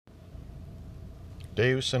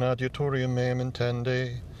Deus in adiutorium meum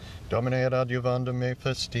intende, Domine ad adiuvandum me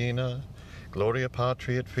festina, Gloria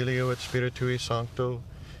Patri et Filio et Spiritui Sancto,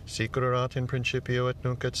 sicurat in principio et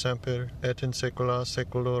nunc et semper, et in saecula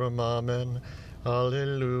saeculorum. Amen.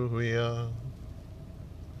 Alleluia.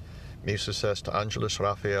 Missus est Angelus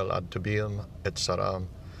Raphael ad Tobiam et Saram,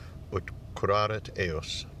 ut curaret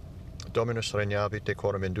eos. Dominus regnavit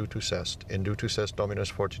decorum indutus est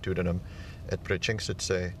Dominus fortitudinem, et precinxit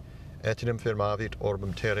se, et in firmavit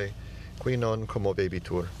orbum terre, qui non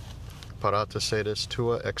commovebitur. Parata sedes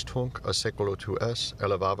tua ex tunc a seculo tu es,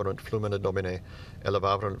 elevavarunt flumina Domine,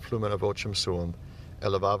 elevavarunt flumina vocem suum,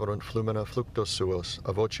 elevavarunt flumina fluctos suos,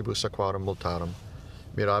 a vocibus aquarum multarum.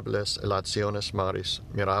 Mirabilis elationis maris,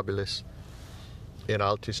 mirabilis in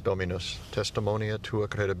altis Dominus, testimonia tua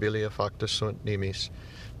credibilia facta sunt nimis,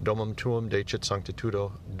 domum tuum decit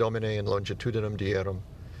sanctitudo, Domine in longitudinem dierum,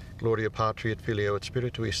 Gloria Patri et Filio et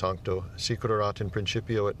Spiritui Sancto, sicurat in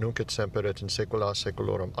principio et nunc et semper et in saecula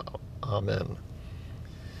saeculorum. Amen.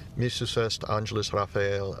 Missus est Angelus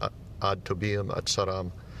Raphael ad Tobiam et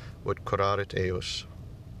Saram, ut curaret eos.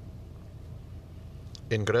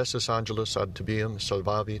 Ingressus Angelus ad Tobiam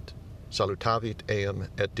salutavit eam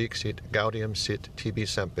et dixit gaudium sit tibi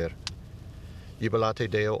semper. Jubilate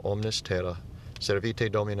Deo omnis terra,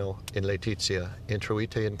 servite Domino in laetitia,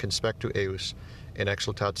 intruite in conspectu eus, in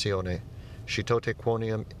exultatione, citote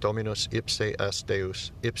quoniam Dominus ipse est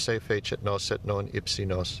Deus, ipse fecit nos et non ipsi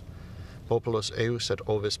nos. Populus eus et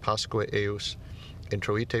ovis Pasque eus,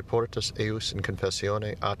 intruite portas eus in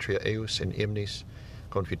confessione, atria eus in hymnis,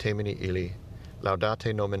 confitemini illi.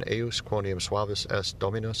 Laudate nomen eus quoniam suavis est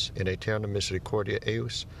Dominus in aeternam misericordia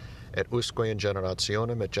eus, et usque in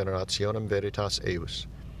generationem et generationem veritas eus.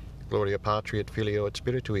 Gloria Patri et Filio et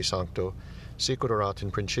Spiritui Sancto, sicurat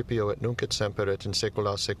in principio et nunc et semper et in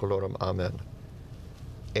saecula saeculorum. Amen.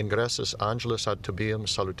 Ingressus Angelus ad Tobiam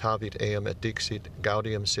salutavit eam et dixit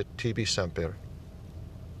gaudium sit tibi semper.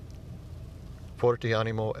 Forti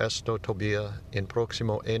animo esto Tobia, in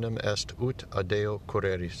proximo enim est ut a Deo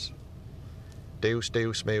cureris. Deus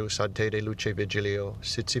meus ad te de luce vigilio,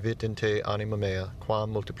 sitsivit in te anima mea,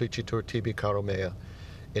 quam multiplicitur tibi caro mea,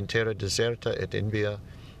 in terra deserta et invia,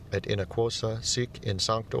 et in aquosa sic in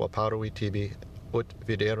sancto apparui tibi, ut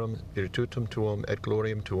viderum virtutum tuum et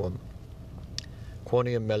gloriam tuum.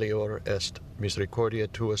 Quoniam melior est misericordia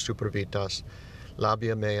tua super vitas,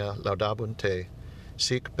 labia mea laudabunt te,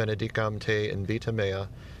 sic benedicam te in vita mea,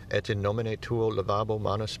 et in nomine tuo lavabo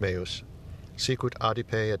manus meus, sicut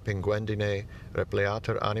adipe et pinguendine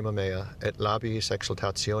repleatur anima mea, et labiis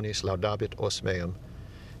exultationis laudabit os meum.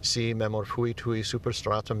 Si memor fui tui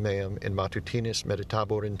superstratum meum in matutinis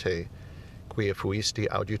meditabor in te, quia fuisti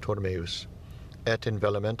auditor meus. Et in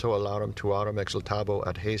velamento alarum tuarum exultabo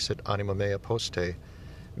adhesit anima mea post te,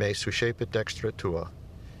 me suscepit dextra tua.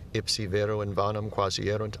 Ipsi vero in vanum quasi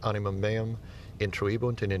erunt animam meum,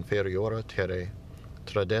 intruibunt in inferiora terre,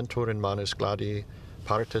 tradentur in manus gladii,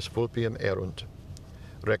 partes vulpium erunt.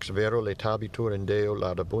 Rex vero letabitur in Deo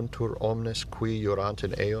laudabuntur omnes qui jurant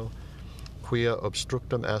in eo, quia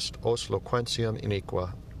obstructum est os loquentiam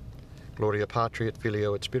iniqua. Gloria Patri et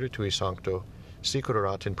Filio et Spiritui Sancto,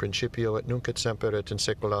 sicurat in principio et nunc et semper et in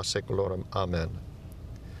saecula saeculorum. Amen.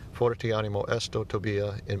 Forti animo esto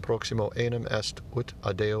Tobia, in proximo enim est ut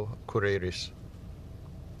a Deo cureris.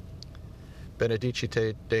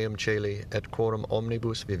 Benedicite Deum Celi et quorum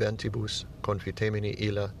omnibus viventibus confitemini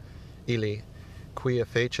illi, quia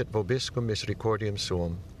fecit vobiscum misericordium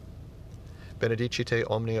suum. Benedicite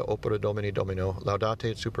omnia opera Domini Domino,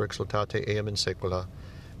 laudate et super exultate eam in saecula.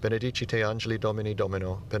 Benedicite angeli Domini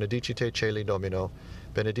Domino, benedicite celi Domino,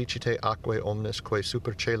 benedicite aquae omnes quae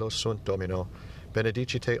super celos sunt Domino,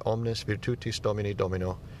 benedicite omnes virtutis Domini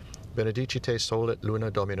Domino, benedicite sol et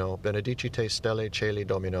luna Domino, benedicite stelle celi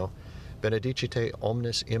Domino, benedicite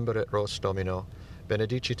omnes imber et ros Domino,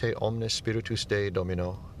 benedicite omnes spiritus Dei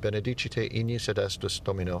Domino, benedicite ignis et estus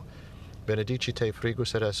Domino, benedicite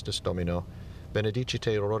frigus et estus Domino,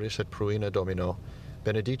 benedicite roris et pruina Domino,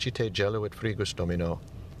 benedicite gelo et frigus Domino,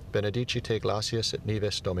 benedicite glacias et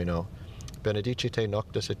nives Domino, benedicite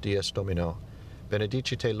noctes et dies Domino,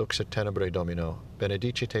 benedicite lux et tenebrae Domino,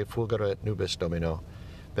 benedicite fulgera et nubes Domino,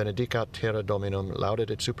 benedicat terra Dominum,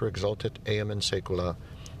 laudet et super exaltet eam in saecula,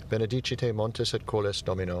 benedicite montes et colles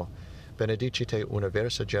Domino, benedicite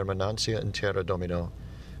universa germinantia in terra Domino,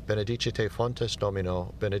 benedicite fontes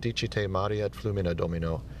Domino, benedicite maria et flumina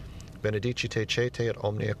Domino, benedicite cete et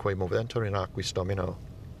omnia quae moventur in aquis Domino,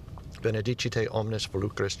 benedicite omnes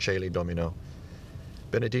volucres celi Domino,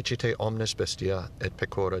 benedicite omnes bestia et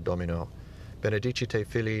pecora Domino, benedicite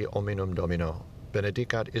filii hominum Domino,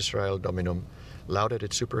 benedicat Israel Dominum, laudet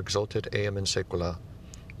et super exultet eam in saecula.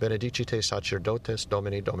 Benedicite sacerdotes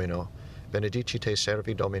Domini Domino, benedicite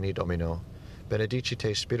servi Domini Domino,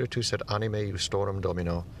 benedicite spiritus et anime justorum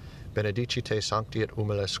Domino, benedicite sancti et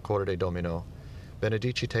humiles corde Domino,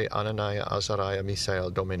 benedicite Ananiah Azariah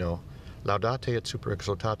Misael Domino, laudate et super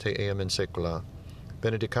exultate eam in saecula.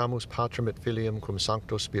 Benedicamus Patrem et Filium cum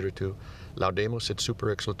Sancto Spiritu, laudemus et super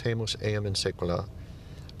exultemus eam in saecula.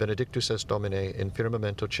 Benedictus est Domine in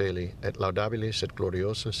firmamento caeli, et laudabilis et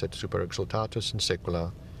gloriosus et super exultatus in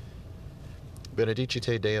saecula.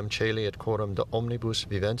 Benedicite Deum caeli et coram de omnibus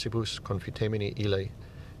viventibus confitemini ille,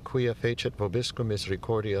 quia fecit vobiscum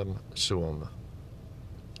misericordiam suum.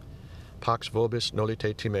 Pax vobis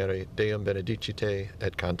nolite timere, Deum benedicite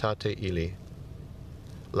et cantate illi.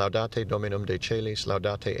 Laudate Dominum de Caelis,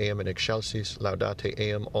 laudate eam in excelsis, laudate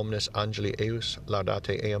eam omnes angeli eius,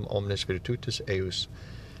 laudate eam omnes virtutis eius,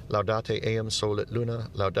 laudate eam sol et luna,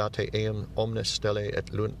 laudate eam omnes stellae et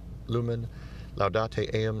lumen, laudate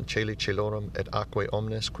eam caeli caelorum et aquae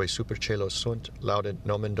omnes quae super caelos sunt, laudent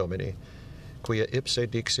nomen Domini, quia ipse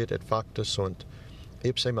dixit et facta sunt,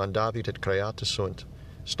 ipse mandavit et creata sunt,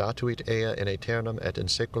 statuit ea in aeternum et in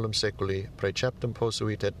saeculum saeculi, praeceptum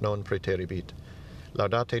posuit et non praeteribit.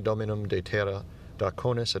 Laudate Dominum de terra,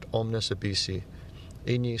 dracones et omnes abyssi,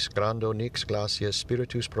 ignis grando nix glacias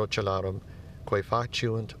spiritus procellarum, quae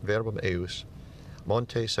faciunt verbum eius,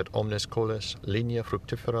 montes et omnes coles, linea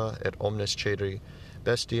fructifera et omnes cedri,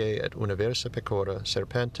 bestiae et universa pecora,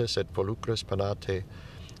 serpentes et volucres panate,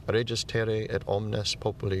 reges terrae et omnes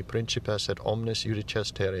populi, principes et omnes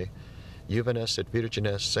judices terrae, juvenes et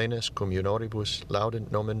virgines senes cum junioribus laudent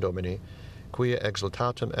nomen Domini, quia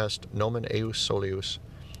exultatum est nomen eius solius,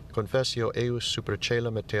 confessio eius super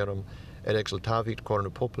caelum et terram, et exultavit cornu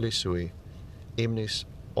populi sui, imnis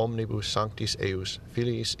omnibus sanctis eius,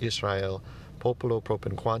 filiis Israel, populo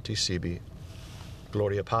propinquanti sibi.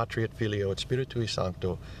 Gloria Patri et Filio et Spiritui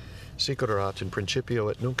Sancto, sic erat in principio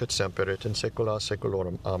et nunc et semper et in saecula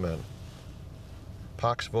saeculorum. Amen.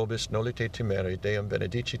 Pax vobis nolite timere, Deum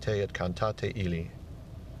benedicite et cantate illi.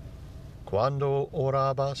 Quando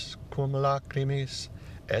orabas cum lacrimis,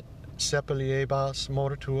 et sepeliebas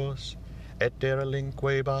mortuos, et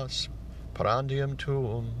derelinquebas prandium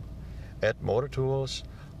tuum, et mortuos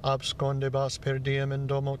abscondebas per diem in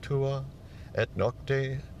domo tua, et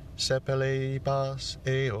nocte sepeliebas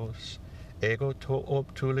eos, ego to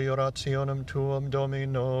obtuli orationem tuum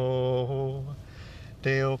Domino,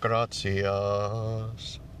 Deo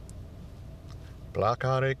gratias.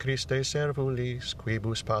 Placare Christe servulis,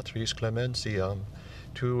 quibus Patris clementiam,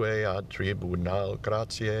 Tue ad tribunal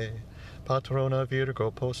gratiae, patrona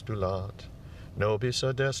Virgo postulat, nobis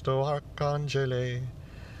adesto arcangele,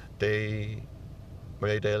 Dei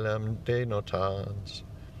medelem denotans,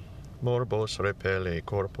 morbos repelle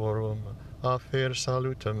corporum, affer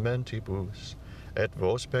salutem mentibus, et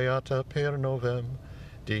vos beata per novem,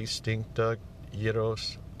 distincta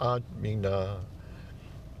iros admina,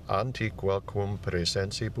 antiqua cum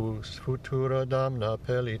presensibus futura damna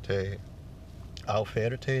pellite,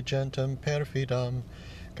 auferte gentem perfidam,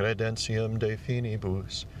 credentium de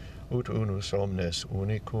finibus, ut unus omnes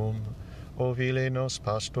unicum, ovile nos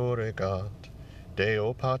pastoregat,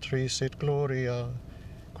 Deo Patris et Gloria,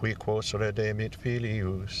 qui quos redemit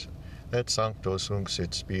filius, et sanctos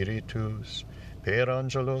unxit spiritus, per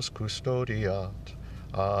angelos custodiat.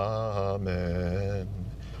 Amen.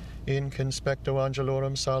 In conspecto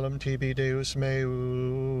angelorum salem tibi Deus meus,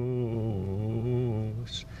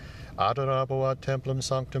 adorabo ad templum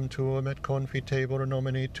sanctum tuum et confitebor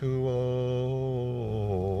nomini tuo.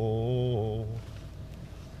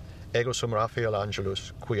 Ego sum Raphael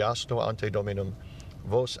Angelus, qui asto ante Dominum,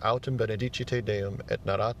 vos autem benedicite Deum et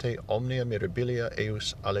narrate omnia mirabilia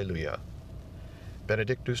eius. Alleluia.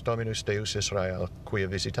 Benedictus Dominus Deus Israel, quia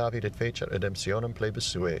visitavit et fecit redemptionem plebis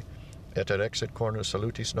sue, et erexit cornus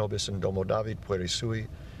salutis nobis in domo David pueri sui,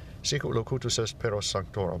 sicut locutus est peros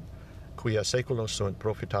sanctorum, quia saeculos sunt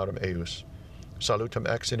profitarum eius. Salutem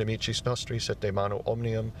ex inimicis nostris et de mano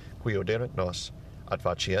omnium qui oderent nos, ad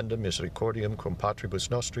faciendum misericordium cum patribus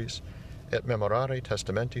nostris, et memorare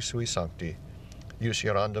testamenti sui sancti, ius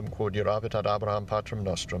ierandum quod iravit ad Abraham patrum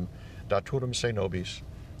nostrum, daturum se nobis,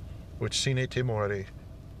 ut sine timore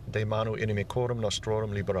de manu inimicorum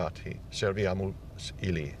nostrorum liberati, serviamus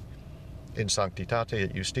illi, in sanctitate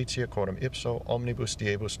et justitia coram ipso omnibus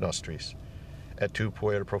diebus nostris, et tu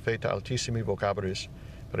puer profeta altissimi vocaburis,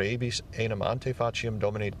 praebis enam ante faciam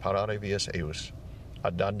Domini parare vias eius,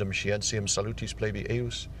 addandum scientiam salutis plebi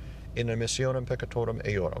eius, in remissionem peccatorum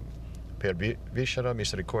eorum, per viscera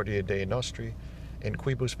misericordiae Dei nostri, in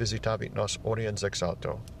quibus visitavit nos oriens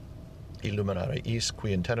exalto. illuminare is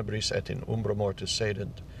qui in tenebris et in umbra mortis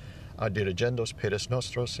sedent, ad dirigendos pedes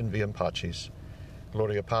nostros in viam pacis.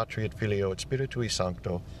 Gloria Patri et Filio et Spiritui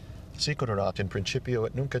Sancto, sic ut erat in principio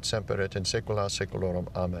et nunc et semper et in saecula saeculorum.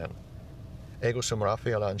 Amen. Ego sum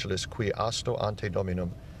Raphael Angelis qui asto ante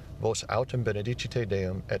Dominum, vos autem benedicite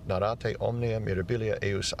Deum et narrate omnia mirabilia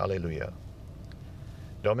eius. Alleluia.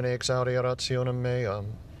 Domine exaudi orationem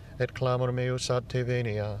meam, et clamor meus ad te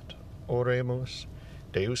veniat. Oremus,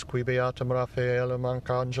 Deus qui beatum Raphaelum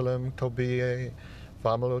archangelum Tobiae,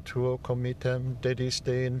 famulo tuo comitem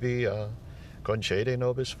dediste in via, concede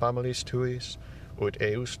nobis familis tuis, ut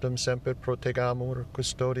eustem semper protegamur,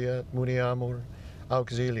 custodia et muniamur,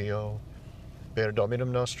 auxilio, per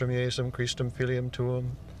Dominum nostrum Iesum Christum Filium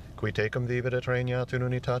tuum, qui tecum vivit et regnat in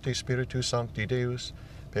unitate Spiritus Sancti Deus,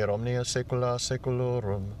 per omnia saecula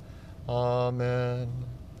saeculorum. Amen.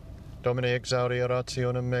 Domine exaudi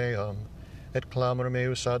orationem meam, et clamor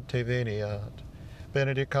meus ad te veniat.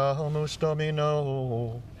 Benedicamus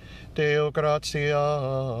Domino, Deo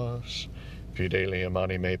gratias. Fidelium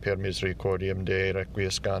animae per misericordiam Dei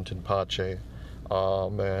requiescant in pace.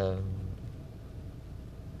 Amen.